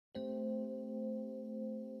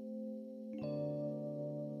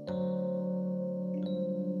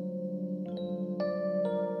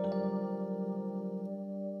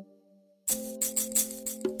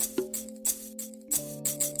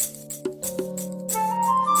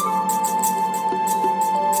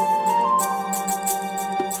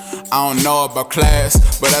I don't know about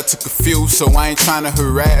class, but I took a few, so I ain't tryna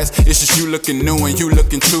harass. It's just you looking new and you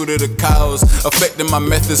looking true to the cause. Affecting my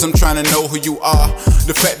methods, I'm trying to know who you are.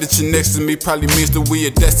 The fact that you're next to me probably means that we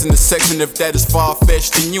are destined to sex, and if that is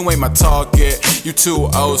far-fetched, then you ain't my target. You too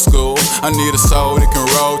old school. I need a soul that can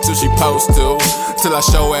roll till she post to. Till I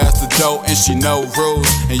show ass the dope and she know rules.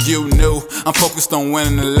 And you knew I'm focused on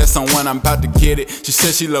winning unless I'm when I'm about to get it. She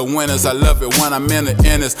said she love winners, I love it when I'm in the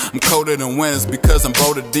inners. I'm colder than winners because I'm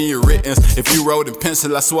bolder than your writtens. If you wrote in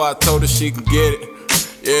pencil, I swear I told her she can get it.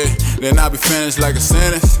 Yeah, then I'll be finished like a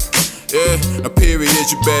sentence. Yeah, a period,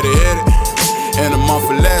 you better hit it. In a month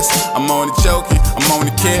or less, I'm only joking, I'm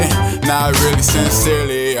only kidding. Nah, really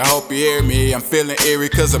sincerely, I hope you hear me. I'm feeling eerie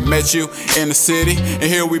cause I met you in the city. And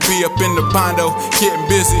here we be up in the bondo, getting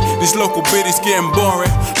busy. These local biddies getting boring,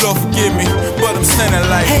 Lord forgive me, but I'm sinning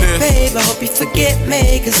like this. Hey babe, I hope you forget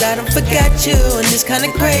me, cause I don't forget you. And it's kinda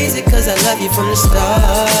crazy cause I love you from the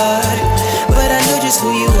start. But I know just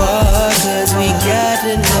who you are, cause we got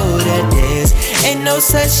to know that there's ain't no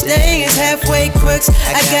such thing as halfway crooks.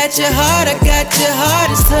 I got your heart, I got your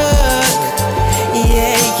heart is stuck.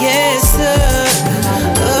 Yeah, yeah, it's stuck.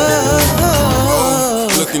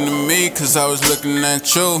 Looking at me cause I was looking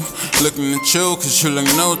at you. Looking at you cause you look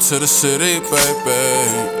new to the city, baby.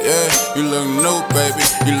 Yeah, you look new, baby.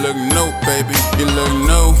 You look new, baby. You look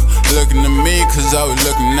new. Looking at me cause I was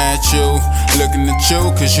looking at you. Looking at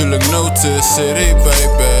you cause you look new to the city,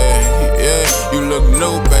 baby. Yeah, you look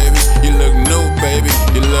new, baby. You look new, baby.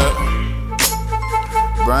 You look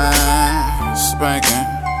brand spanking.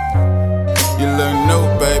 You look new,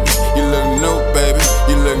 baby. You look new, baby.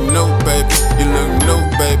 You look new, baby. You look new,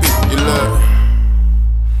 baby. You look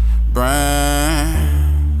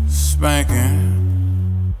brand spanking.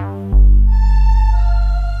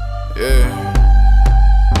 Yeah.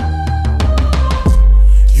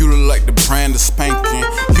 You look like the brand of spanking.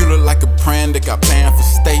 You look like a brand that got banned for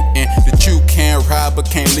stating that you can't ride but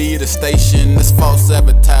can't leave the station. This false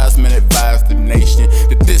advertisement advised the nation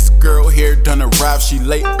that this girl here done arrive. She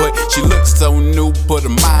late but she looks so new, but her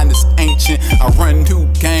mind is ancient. I run new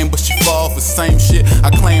game but she fall for same shit. I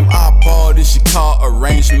claim I balled and she call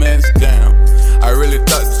arrangements. Damn, I really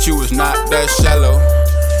thought that you was not that shallow.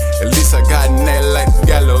 At least I got in that like the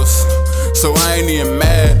gallows, so I ain't even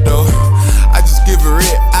mad though. I just give her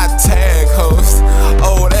it, I tag hoes.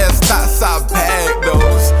 Old ass thoughts, I bag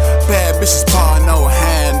those. Bad bitches paw no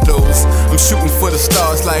handles. I'm shooting for the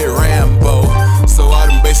stars like Rambo, so all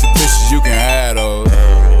them basic bitches you can have those.